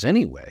matters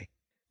anyway,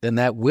 then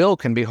that will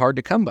can be hard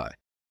to come by.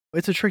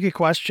 It's a tricky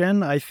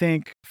question. I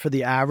think for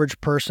the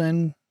average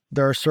person,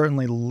 there are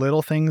certainly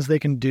little things they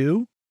can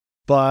do,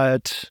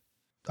 but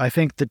I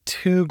think the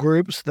two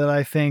groups that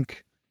I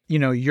think,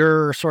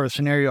 your sort of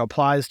scenario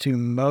applies to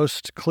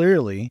most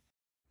clearly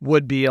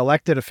would be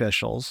elected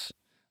officials.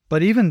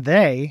 But even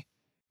they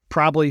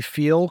probably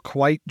feel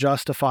quite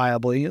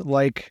justifiably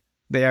like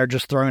they are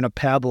just throwing a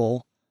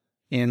pebble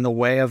in the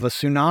way of a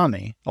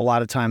tsunami. A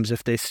lot of times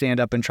if they stand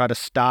up and try to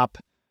stop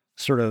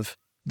sort of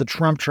the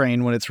Trump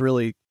train when it's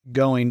really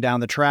going down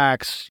the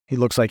tracks, he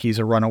looks like he's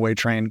a runaway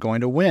train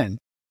going to win.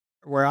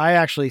 Where I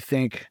actually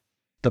think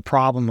the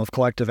problem of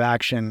collective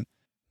action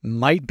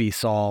might be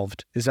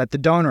solved is at the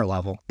donor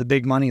level, the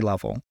big money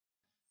level.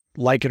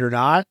 Like it or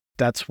not,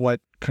 that's what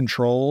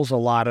controls a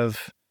lot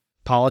of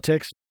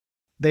politics.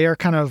 They are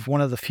kind of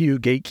one of the few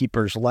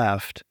gatekeepers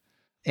left.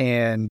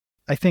 And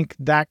I think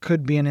that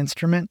could be an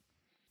instrument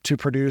to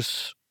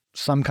produce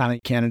some kind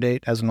of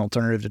candidate as an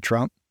alternative to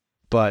Trump.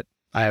 But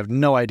I have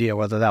no idea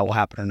whether that will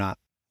happen or not,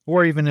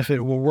 or even if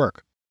it will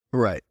work.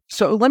 Right.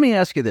 So let me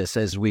ask you this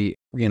as we,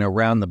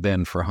 round the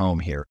bend for home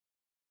here.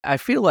 I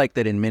feel like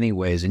that in many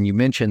ways, and you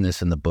mentioned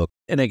this in the book,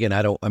 and again,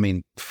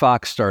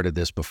 Fox started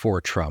this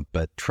before Trump,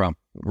 but Trump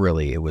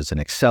really, it was an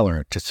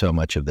accelerant to so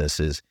much of this,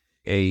 is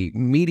a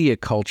media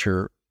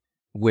culture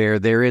where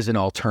there is an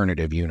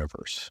alternative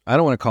universe. I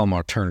don't want to call them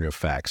alternative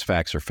facts.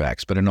 Facts are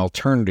facts, but an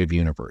alternative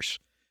universe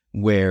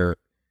where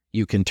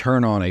you can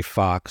turn on a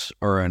Fox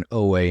or an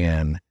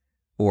OAN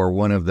or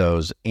one of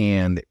those,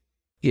 and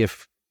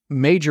if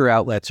major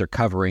outlets are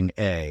covering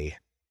A,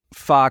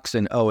 Fox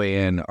and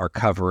OAN are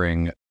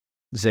covering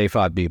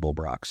Zaphod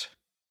Beeblebrox,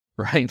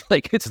 right?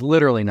 Like, it's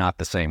literally not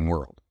the same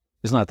world.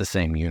 It's not the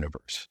same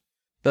universe.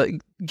 But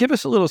give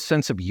us a little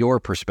sense of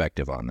your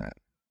perspective on that.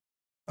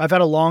 I've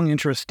had a long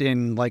interest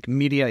in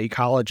media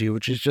ecology,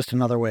 which is just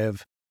another way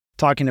of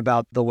talking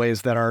about the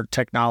ways that our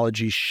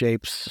technology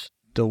shapes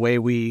the way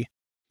we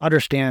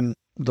understand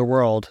the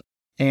world.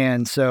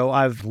 And so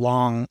I've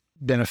long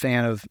been a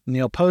fan of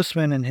Neil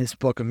Postman and his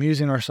book,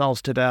 Amusing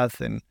Ourselves to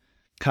Death, and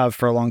have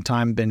for a long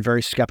time been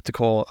very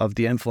skeptical of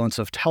the influence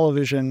of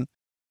television,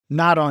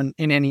 not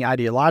in any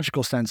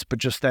ideological sense, but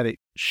just that it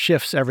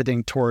shifts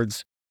everything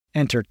towards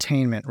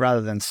entertainment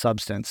rather than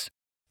substance.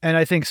 And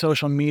I think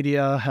social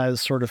media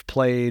has sort of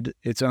played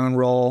its own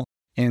role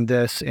in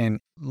this, in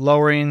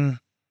lowering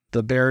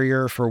the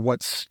barrier for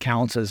what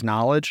counts as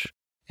knowledge.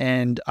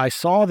 And I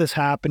saw this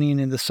happening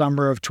in the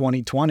summer of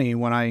 2020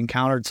 when I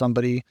encountered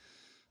somebody,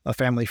 a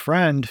family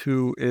friend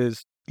who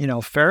is,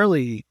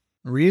 fairly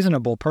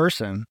reasonable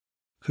person,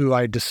 who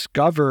I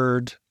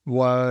discovered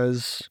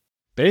was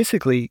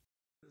basically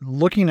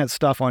looking at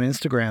stuff on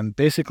Instagram,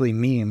 basically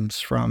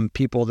memes from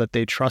people that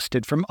they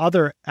trusted from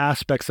other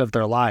aspects of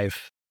their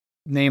life,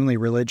 namely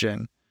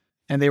religion.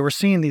 And they were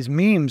seeing these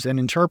memes and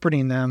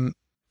interpreting them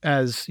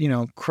as,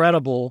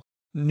 credible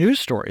news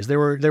stories. They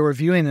were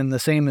viewing them the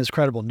same as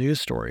credible news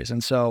stories.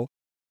 And so,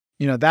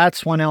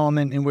 that's one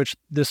element in which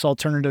this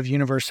alternative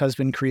universe has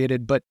been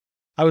created. But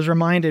I was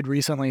reminded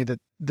recently that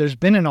there's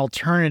been an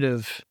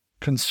alternative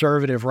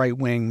conservative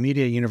right-wing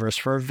media universe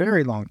for a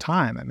very long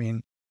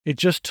time. It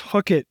just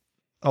took it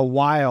a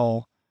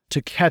while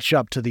to catch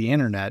up to the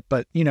internet.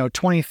 But,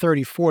 20,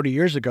 30, 40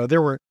 years ago,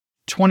 there were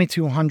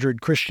 2,200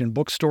 Christian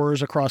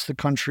bookstores across the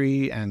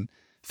country, and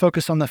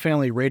Focus on the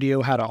Family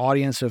Radio had an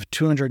audience of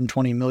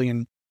 220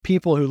 million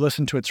people who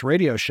listened to its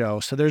radio show.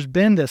 So there's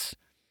been this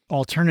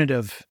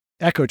alternative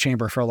echo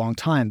chamber for a long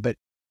time, but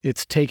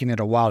it's taken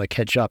it a while to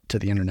catch up to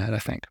the internet, I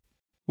think.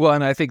 Well,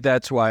 and I think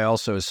that's why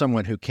also, as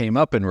someone who came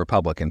up in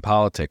Republican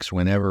politics,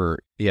 whenever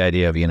the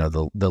idea of,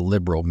 the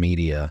liberal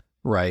media,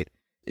 right,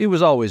 it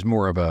was always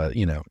more of a,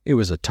 it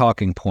was a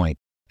talking point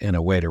and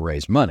a way to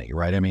raise money,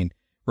 right?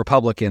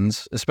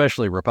 Republicans,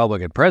 especially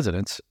Republican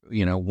presidents,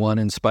 won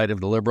in spite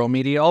of the liberal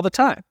media all the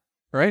time,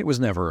 right? It was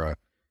never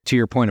to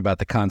your point about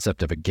the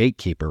concept of a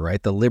gatekeeper,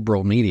 right? The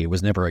liberal media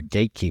was never a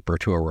gatekeeper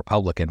to a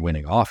Republican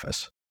winning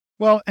office.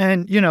 Well,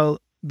 and,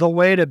 the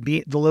way to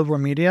beat the liberal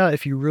media,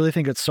 if you really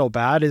think it's so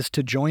bad, is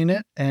to join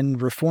it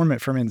and reform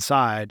it from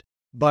inside.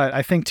 But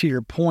I think to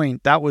your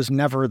point, that was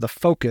never the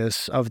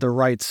focus of the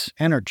right's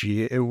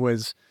energy. It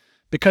was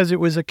because it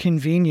was a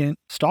convenient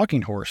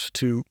stalking horse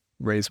to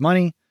raise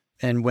money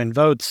and win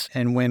votes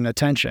and win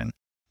attention.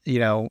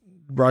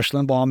 Rush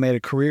Limbaugh made a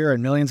career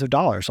and millions of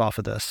dollars off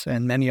of this,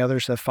 and many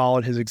others have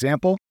followed his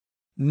example,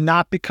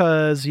 not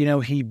because,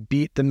 he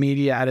beat the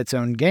media at its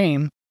own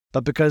game,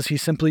 but because he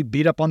simply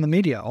beat up on the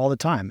media all the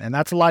time. And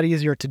that's a lot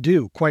easier to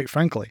do, quite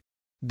frankly,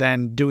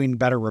 than doing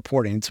better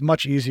reporting. It's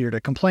much easier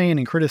to complain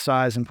and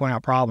criticize and point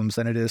out problems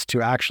than it is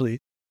to actually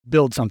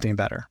build something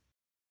better.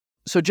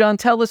 So, John,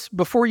 tell us,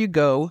 before you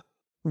go,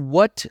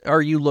 what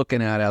are you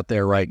looking at out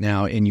there right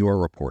now in your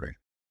reporting?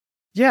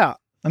 Yeah,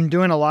 I'm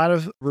doing a lot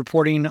of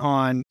reporting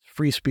on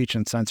free speech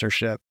and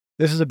censorship.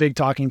 This is a big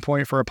talking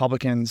point for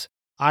Republicans.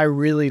 I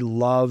really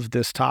love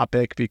this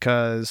topic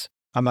because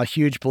I'm a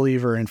huge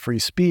believer in free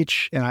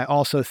speech. And I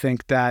also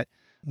think that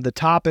the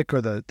topic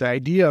or the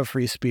idea of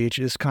free speech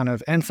is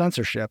and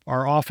censorship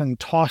are often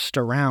tossed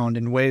around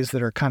in ways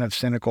that are kind of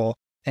cynical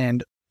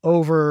and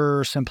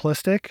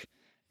oversimplistic.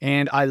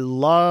 And I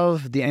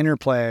love the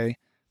interplay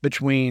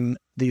between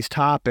these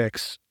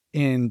topics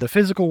in the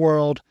physical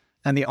world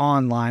and the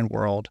online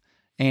world.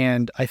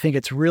 And I think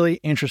it's really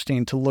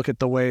interesting to look at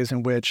the ways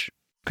in which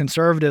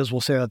conservatives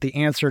will say that the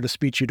answer to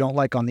speech you don't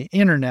like on the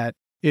internet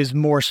is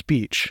more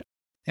speech.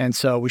 And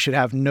so we should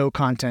have no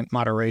content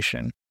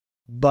moderation.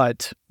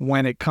 But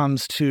when it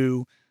comes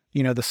to,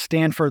 the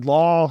Stanford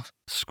Law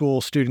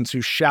School students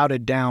who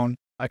shouted down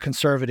a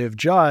conservative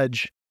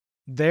judge,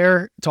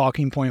 their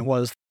talking point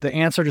was the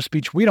answer to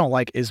speech we don't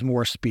like is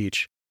more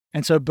speech.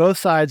 And so both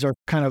sides are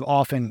kind of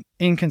often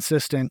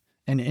inconsistent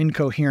and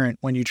incoherent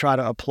when you try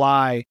to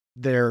apply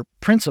their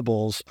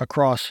principles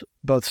across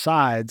both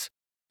sides.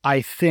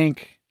 I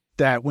think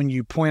that when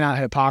you point out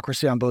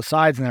hypocrisy on both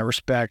sides in that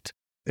respect,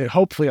 it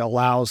hopefully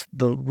allows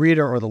the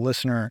reader or the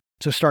listener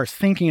to start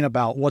thinking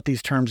about what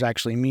these terms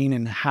actually mean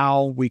and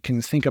how we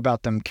can think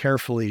about them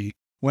carefully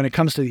when it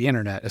comes to the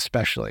internet,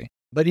 especially.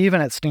 But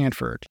even at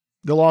Stanford,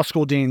 the law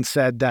school dean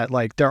said that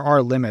there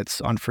are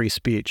limits on free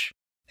speech.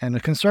 And a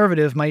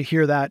conservative might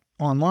hear that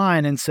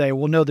online and say,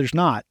 well, no, there's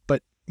not.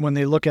 But when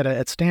they look at it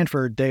at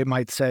Stanford, they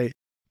might say,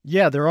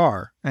 yeah, there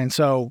are. And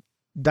so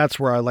that's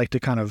where I like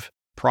to kind of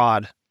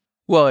prod.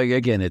 Well,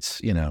 again,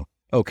 it's,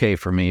 okay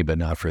for me, but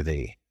not for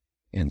thee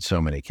in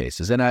so many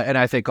cases. And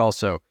I think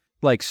also,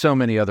 like so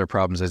many other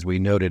problems, as we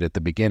noted at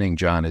the beginning,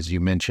 John, as you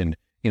mentioned,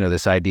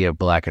 this idea of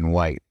black and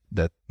white,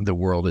 that the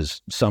world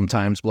is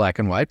sometimes black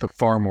and white, but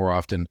far more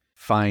often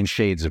fine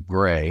shades of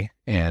gray,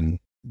 and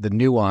the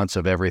nuance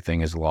of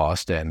everything is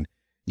lost. And,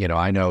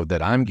 I know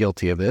that I'm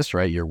guilty of this,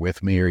 right? You're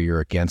with me or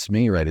you're against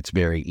me, right? It's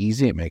very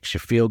easy. It makes you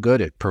feel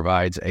good. It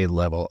provides a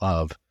level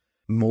of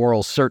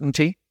moral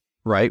certainty,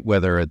 right?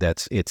 Whether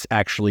it's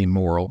actually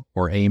moral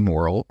or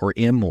amoral or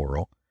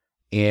immoral.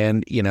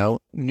 And,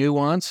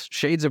 nuance,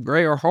 shades of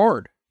gray are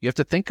hard. You have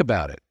to think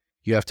about it.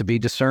 You have to be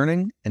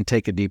discerning and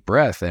take a deep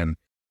breath. And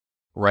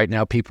right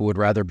now, people would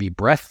rather be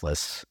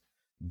breathless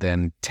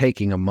than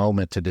taking a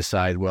moment to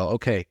decide, well,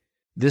 okay,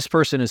 this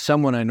person is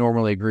someone I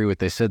normally agree with.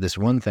 They said this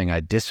one thing I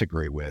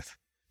disagree with.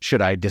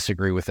 Should I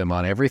disagree with them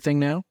on everything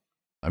now?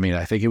 I mean,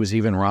 I think it was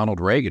even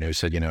Ronald Reagan who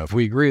said, if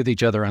we agree with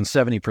each other on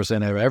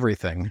 70% of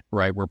everything,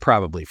 right, we're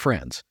probably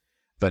friends.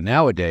 But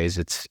nowadays,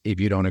 it's if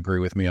you don't agree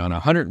with me on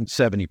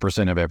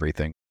 170% of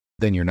everything,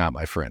 then you're not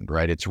my friend,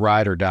 right? It's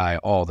ride or die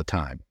all the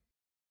time.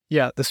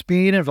 Yeah, the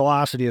speed and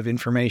velocity of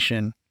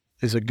information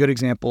is a good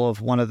example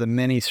of one of the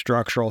many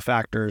structural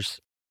factors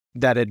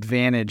that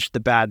advantage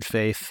the bad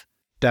faith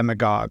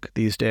demagogue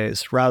these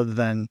days, rather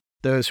than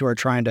those who are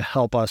trying to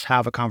help us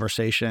have a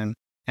conversation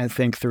and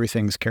think through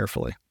things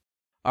carefully.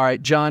 All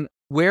right, John,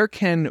 where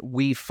can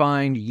we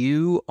find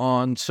you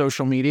on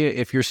social media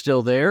if you're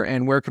still there,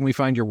 and where can we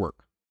find your work?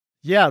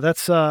 Yeah,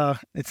 that's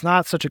it's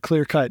not such a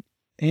clear-cut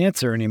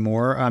answer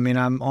anymore. I mean,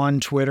 I'm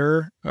on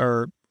Twitter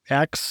or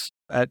X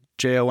at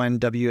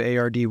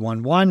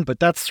JONWARD11, but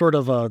that's sort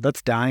of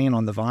that's dying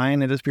on the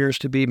vine, it appears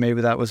to be.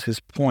 Maybe that was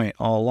his point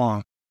all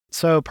along.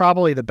 So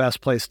probably the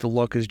best place to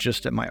look is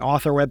just at my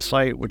author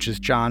website, which is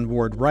John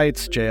Ward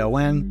Writes,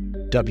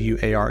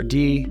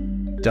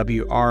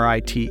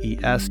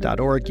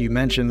 JONWARDWRITES.org. You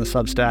mentioned the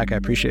Substack. I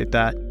appreciate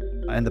that.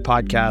 And the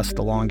podcast,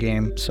 The Long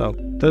Game. So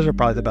those are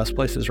probably the best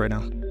places right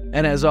now.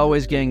 And as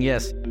always, gang,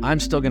 yes,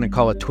 I'm still going to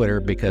call it Twitter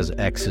because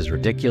X is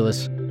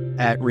ridiculous.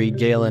 At Reed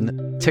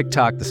Galen,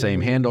 TikTok, the same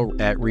handle,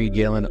 at Reed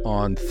Galen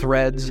on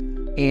Threads,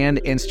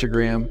 and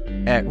Instagram,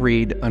 at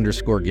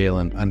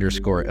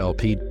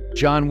Reed_Galen_LP.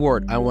 John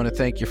Ward, I want to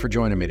thank you for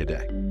joining me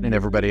today. And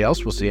everybody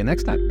else, we'll see you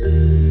next time.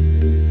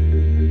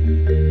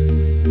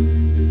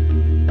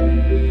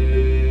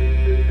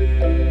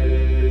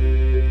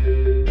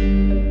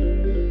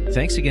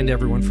 Thanks again to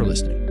everyone for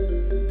listening.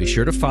 Be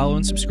sure to follow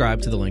and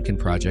subscribe to The Lincoln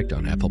Project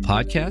on Apple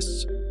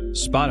Podcasts,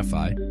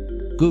 Spotify,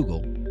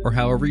 Google, or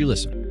however you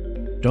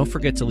listen. Don't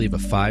forget to leave a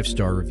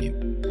 5-star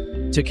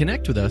review. To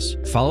connect with us,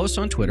 follow us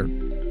on Twitter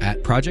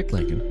at Project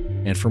Lincoln,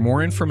 and for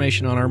more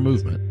information on our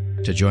movement,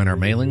 To join our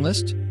mailing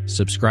list,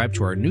 subscribe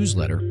to our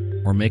newsletter,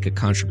 or make a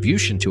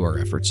contribution to our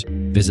efforts,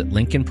 visit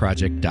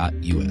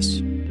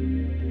lincolnproject.us.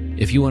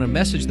 If you want to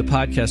message the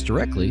podcast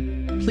directly,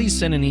 please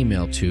send an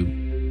email to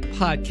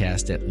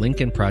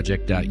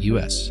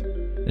podcast@lincolnproject.us.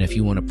 And if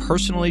you want to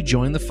personally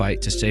join the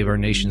fight to save our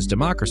nation's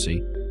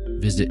democracy,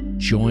 visit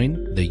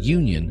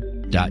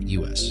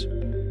jointheunion.us.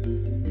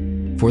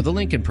 For the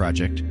Lincoln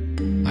Project,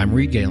 I'm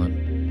Reed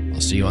Galen.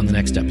 I'll see you on the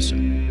next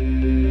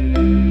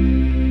episode.